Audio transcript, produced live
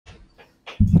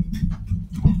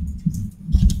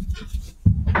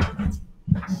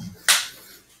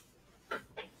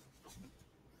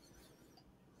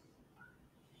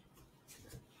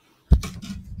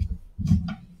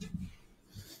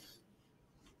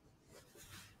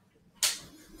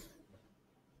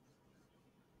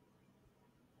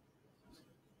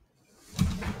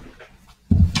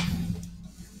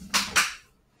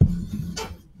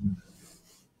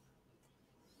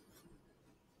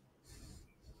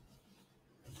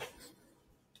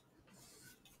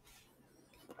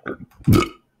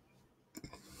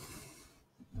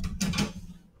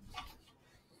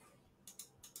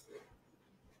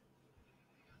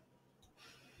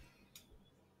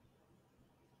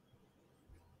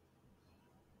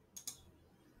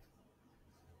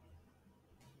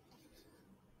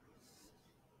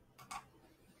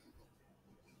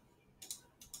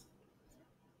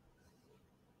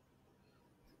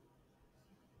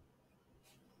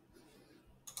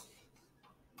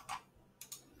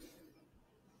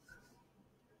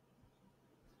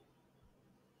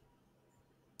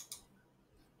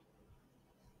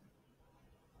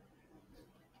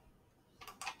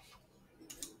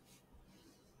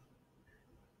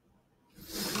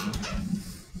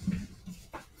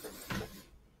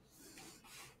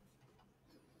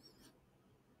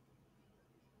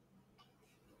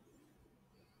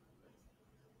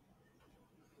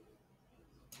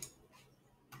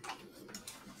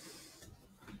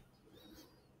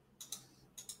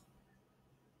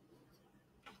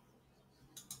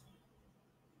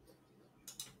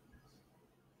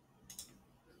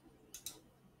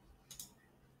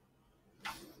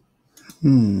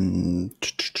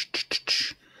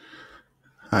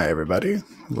Hi, everybody. A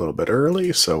little bit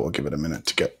early, so we'll give it a minute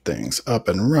to get things up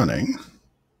and running.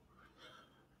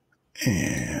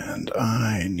 And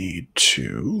I need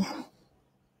to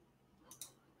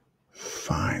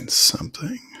find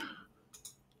something.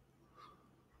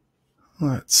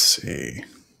 Let's see.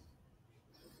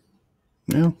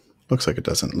 No, looks like it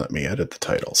doesn't let me edit the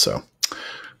title, so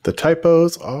the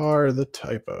typos are the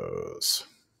typos.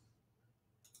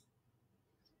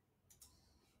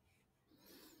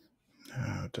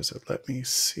 Now, does it let me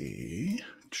see?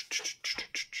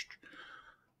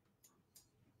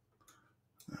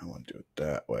 I want to do it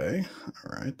that way.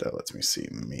 All right, that lets me see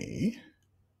me.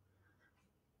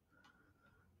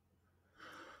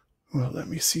 Well, let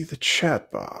me see the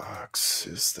chat box.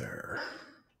 Is there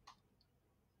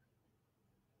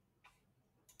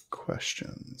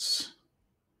questions?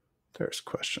 There's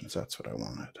questions. That's what I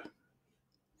wanted.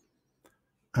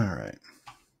 All right.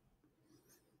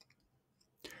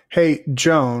 Hey,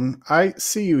 Joan, I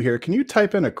see you here. Can you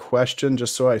type in a question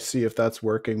just so I see if that's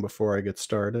working before I get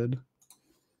started?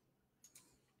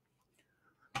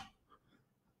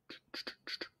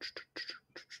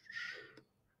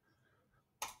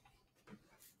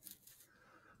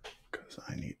 Because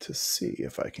I need to see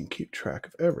if I can keep track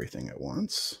of everything at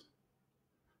once.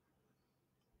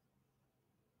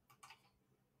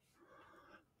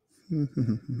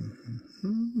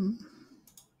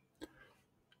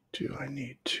 Do I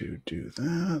need to do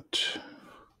that?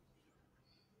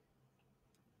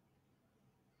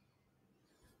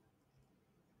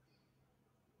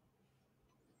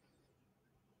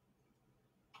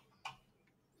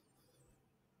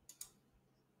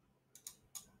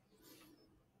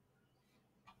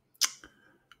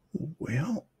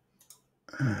 Well,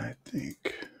 I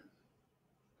think,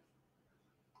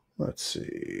 let's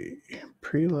see,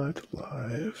 pre-live to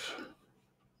live.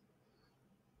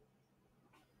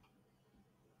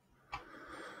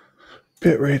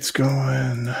 Bit rate's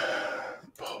going,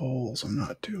 polls, I'm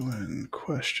not doing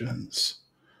questions.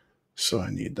 So I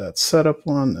need that setup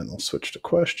one, then we'll switch to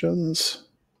questions.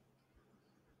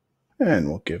 And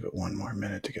we'll give it one more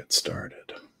minute to get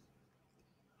started.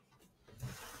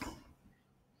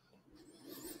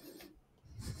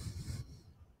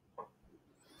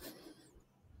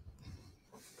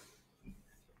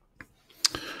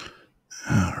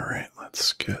 All right,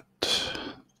 let's get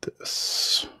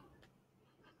this.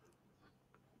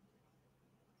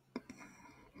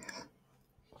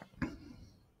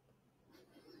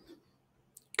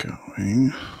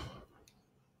 Going.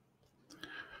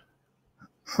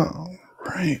 All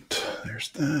right, there's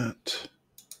that.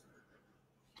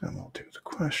 Then we'll do the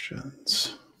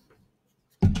questions.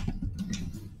 Well,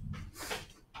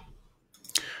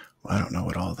 I don't know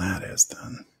what all that is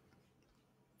then.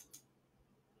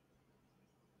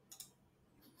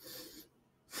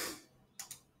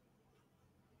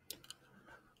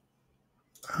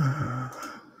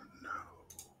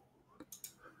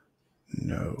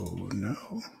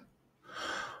 No.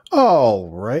 All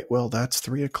right, well, that's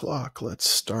 3 o'clock. Let's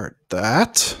start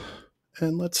that.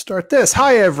 And let's start this.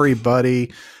 Hi,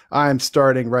 everybody. I'm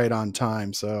starting right on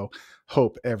time, so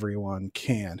hope everyone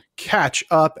can catch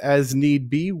up as need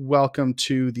be. Welcome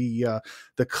to the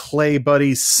Clay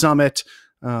Buddies Summit,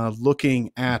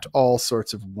 looking at all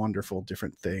sorts of wonderful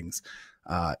different things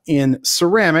in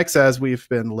ceramics as we've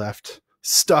been left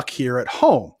stuck here at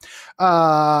home.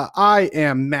 I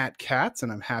am Matt Katz,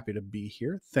 and I'm happy to be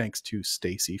here. Thanks to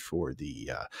Stacy for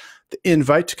the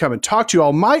invite to come and talk to you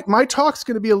all. My talk's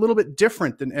going to be a little bit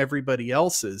different than everybody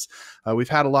else's. We've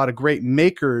had a lot of great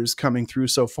makers coming through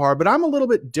so far, but I'm a little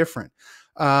bit different.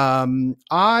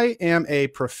 I am a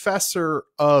professor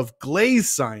of glaze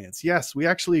science. Yes, we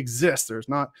actually exist. There's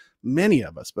not many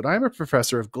of us, but I'm a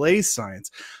professor of glaze science,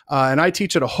 and I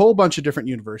teach at a whole bunch of different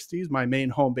universities, my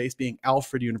main home base being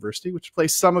Alfred University, which is a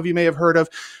place some of you may have heard of,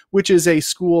 which is a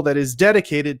school that is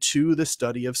dedicated to the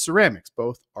study of ceramics,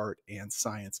 both art and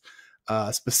science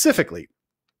specifically.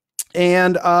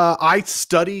 And I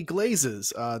study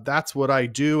glazes. That's what I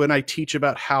do. And I teach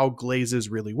about how glazes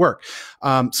really work.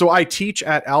 So I teach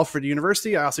at Alfred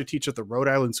University. I also teach at the Rhode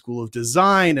Island School of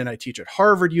Design, and I teach at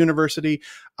Harvard University.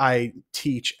 I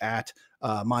teach at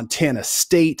Montana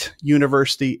State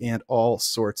University and all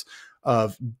sorts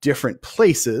of different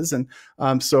places. And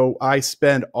so I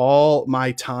spend all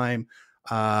my time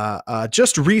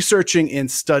just researching and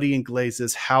studying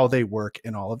glazes, how they work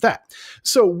and all of that.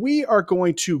 So we are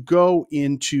going to go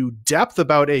into depth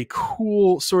about a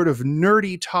cool sort of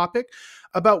nerdy topic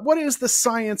about what is the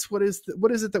science, what is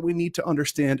it that we need to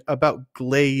understand about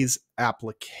glaze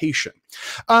application.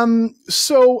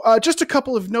 So just a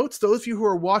couple of notes. Those of you who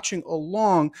are watching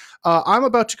along, I'm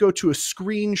about to go to a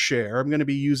screen share. I'm going to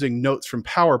be using notes from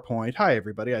PowerPoint. Hi,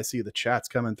 everybody. I see the chats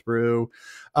coming through.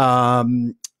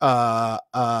 If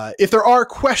there are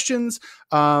questions,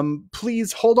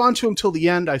 please hold on to them till the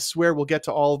end. I swear we'll get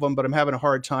to all of them, but I'm having a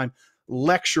hard time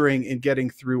lecturing and getting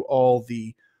through all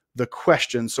the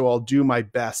questions, so I'll do my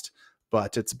best,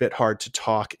 but it's a bit hard to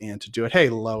talk and to do it. Hey,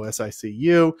 Lois, I see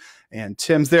you. And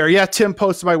Tim's there. Yeah, Tim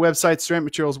posted my website, Ceramic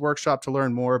Materials Workshop, to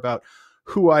learn more about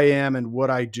who I am and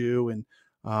what I do and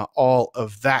all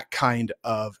of that kind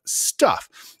of stuff.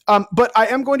 But I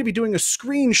am going to be doing a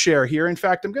screen share here. In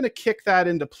fact, I'm going to kick that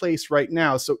into place right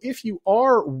now. So if you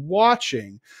are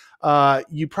watching,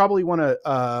 you probably want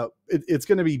to, it's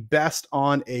going to be best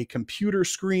on a computer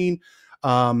screen.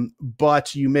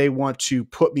 But you may want to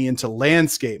put me into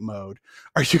landscape mode.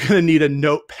 Are you going to need a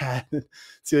notepad?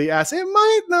 Celia asks, it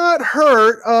might not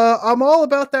hurt. I'm all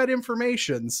about that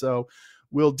information, so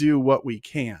we'll do what we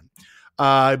can.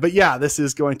 But yeah, this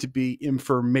is going to be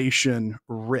information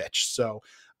rich. So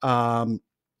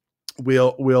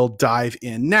we'll dive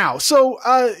in now. So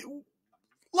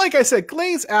like I said,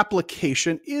 glaze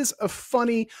application is a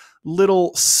funny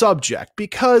little subject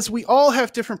because we all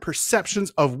have different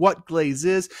perceptions of what glaze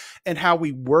is and how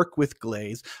we work with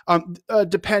glaze,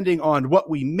 depending on what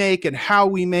we make and how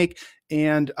we make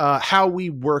and how we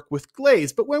work with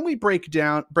glaze. But when we break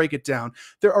it down,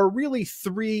 there are really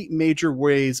three major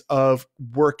ways of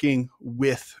working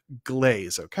with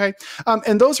glaze, okay?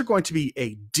 And those are going to be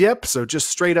a dip, so just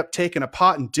straight up taking a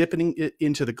pot and dipping it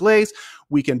into the glaze.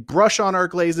 We can brush on our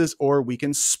glazes or we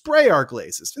can spray our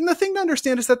glazes. And the thing to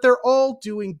understand is that they're all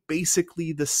doing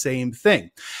basically the same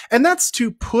thing. And that's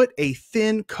to put a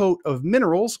thin coat of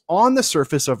minerals on the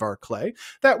surface of our clay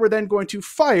that we're then going to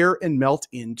fire and melt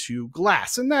into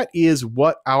glass. And that is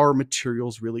what our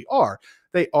materials really are.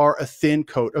 They are a thin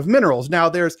coat of minerals. Now,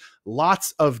 there's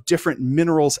lots of different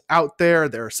minerals out there.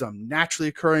 There are some naturally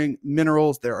occurring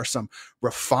minerals. There are some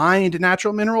refined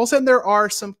natural minerals, and there are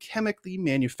some chemically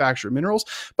manufactured minerals,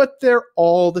 but they're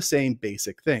all the same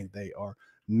basic thing. They are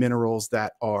minerals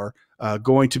that are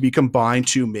going to be combined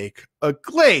to make a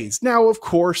glaze. Now, of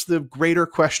course, the greater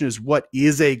question is, what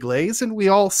is a glaze? And we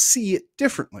all see it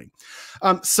differently.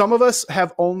 Some of us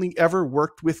have only ever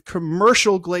worked with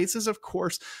commercial glazes. Of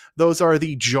course, those are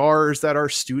the jars that our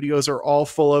studios are all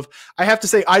full of. I have to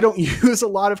say, I don't use a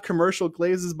lot of commercial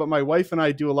glazes, but my wife and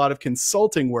I do a lot of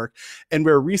consulting work. And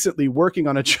we're recently working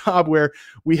on a job where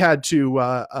we had to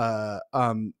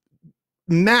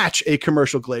match a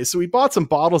commercial glaze. So we bought some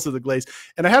bottles of the glaze,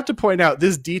 and I have to point out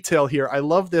this detail here. I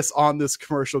love this on this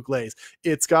commercial glaze.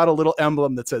 It's got a little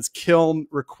emblem that says kiln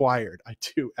required. I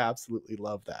do absolutely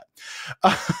love that.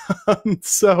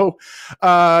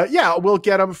 Yeah, we'll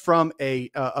get them from a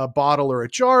bottle or a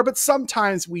jar, but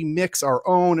sometimes we mix our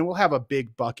own and we'll have a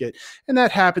big bucket. And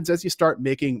that happens as you start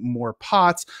making more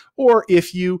pots, or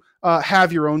if you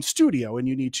have your own studio and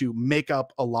you need to make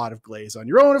up a lot of glaze on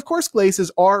your own. Of course, glazes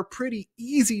are pretty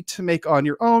easy to make on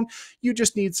your own. You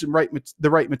just need the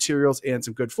right materials and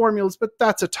some good formulas, but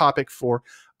that's a topic for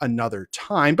another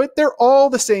time, but they're all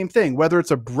the same thing. Whether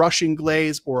it's a brushing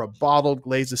glaze or a bottled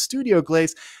glaze, a studio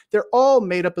glaze, they're all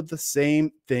made up of the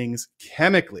same things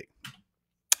chemically.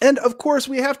 And of course,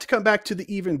 we have to come back to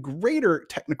the even greater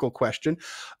technical question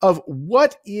of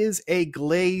what is a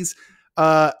glaze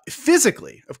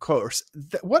physically. Of course,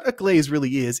 what a glaze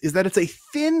really is that it's a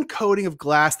thin coating of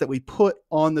glass that we put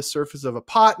on the surface of a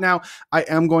pot. Now, I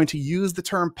am going to use the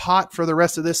term pot for the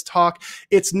rest of this talk.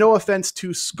 It's no offense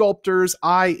to sculptors.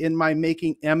 I, in my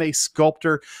making, am a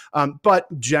sculptor. But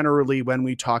generally, when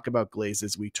we talk about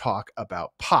glazes, we talk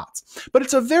about pots. But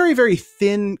it's a very, very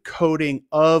thin coating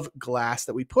of glass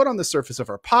that we put on the surface of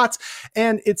our pots,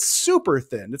 and it's super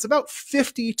thin. It's about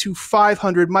 50 to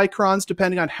 500 microns,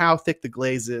 depending on how thick the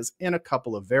glaze is, in a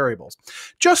couple of variables.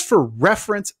 Just for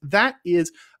reference, that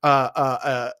is,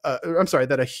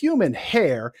 that a human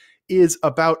hair is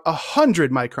about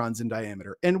 100 microns in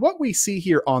diameter. And what we see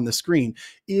here on the screen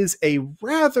is a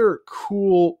rather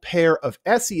cool pair of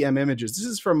SEM images. This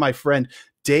is from my friend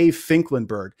Dave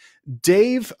Finklenberg.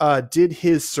 Dave did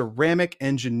his ceramic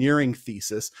engineering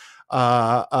thesis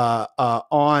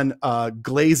on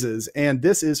glazes, and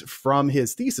this is from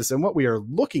his thesis. And what we are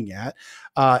looking at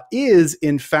is,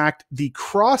 in fact, the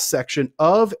cross section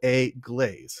of a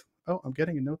glaze. Oh, I'm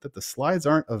getting a note that the slides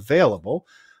aren't available.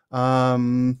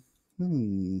 Let's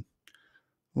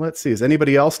see. Is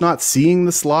anybody else not seeing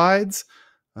the slides?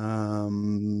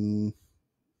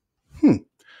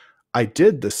 I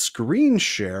did the screen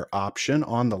share option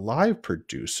on the live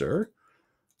producer.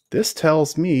 This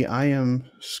tells me I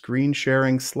am screen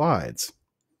sharing slides.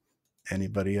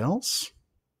 Anybody else?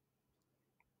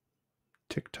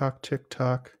 TikTok,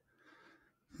 TikTok.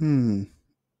 Ariana,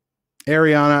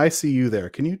 I see you there.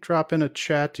 Can you drop in a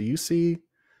chat? Do you see?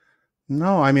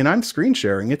 No, I mean, I'm screen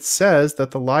sharing. It says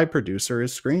that the live producer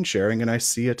is screen sharing, and I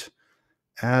see it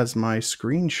as my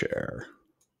screen share.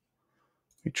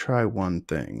 Let me try one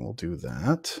thing. We'll do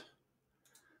that.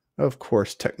 Of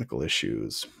course, technical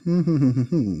issues.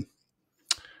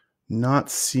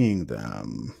 Not seeing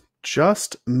them.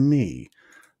 Just me.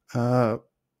 No,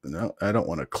 I don't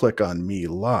want to click on me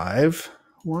live.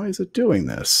 Why is it doing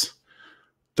this?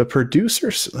 The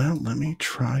producer, well, let me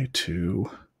try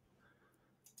to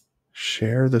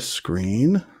share the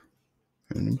screen.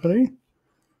 Anybody?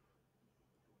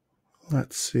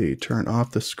 Let's see. Turn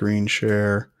off the screen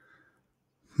share.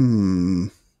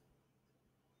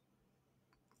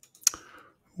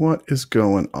 What is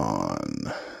going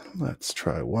on? Let's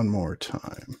try one more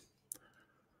time.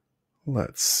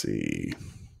 Let's see.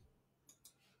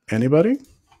 Anybody?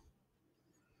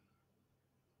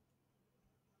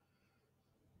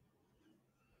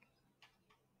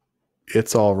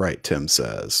 It's all right, Tim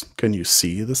says. Can you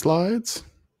see the slides?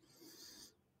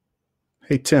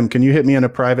 Hey, Tim, can you hit me in a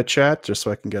private chat just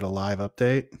so I can get a live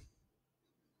update?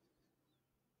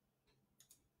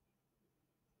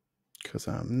 Because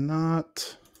I'm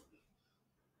not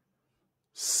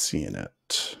seeing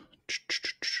it.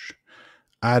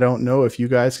 I don't know if you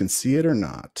guys can see it or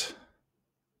not.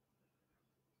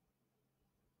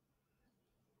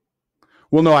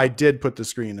 Well, no, I did put the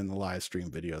screen in the live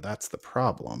stream video. That's the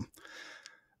problem.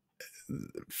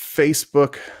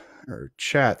 Facebook or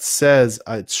chat says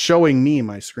it's showing me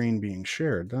my screen being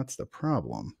shared. That's the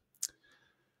problem.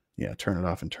 Yeah, turn it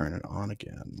off and turn it on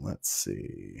again. Let's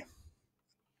see.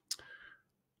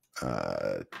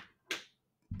 Hold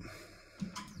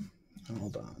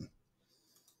on.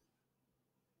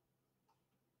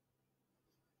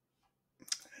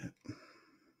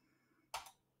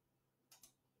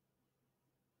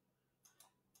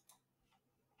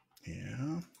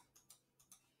 Yeah.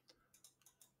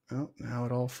 Oh, now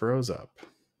it all froze up.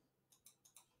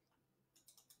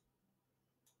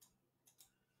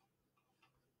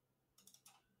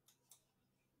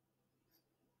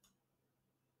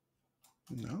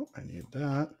 No, I need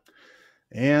that.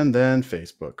 And then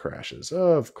Facebook crashes,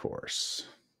 of course.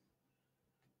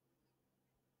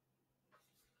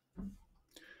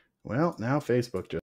 Well, now Facebook just